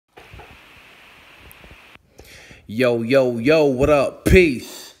Yo, yo, yo, what up?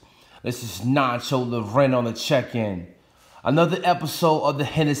 Peace. This is Nacho, lo-Ren on the check-in. Another episode of the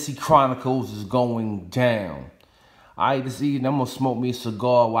Hennessy Chronicles is going down. Alright, this evening I'm going to smoke me a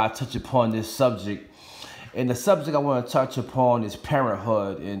cigar while I touch upon this subject. And the subject I want to touch upon is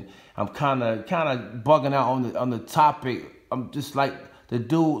parenthood. And I'm kind of bugging out on the topic. I'm just like the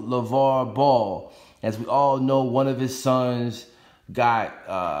dude Lavar Ball. As we all know, one of his sons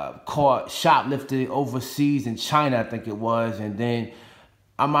got caught shoplifting overseas in China, I think it was. And then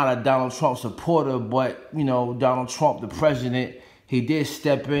I'm not a Donald Trump supporter, but, you know, Donald Trump, the president, he did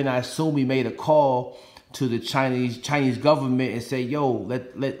step in. I assume he made a call to the Chinese government and say, yo,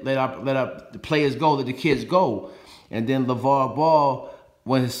 let the players go, let the kids go. And then Lavar Ball,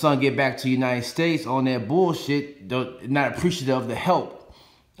 when his son get back to the United States on that bullshit, not appreciative of the help.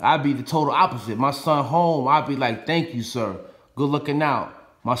 I'd be the total opposite. My son home, I'd be like, thank you, sir. Good looking out.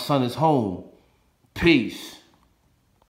 My son is home. Peace.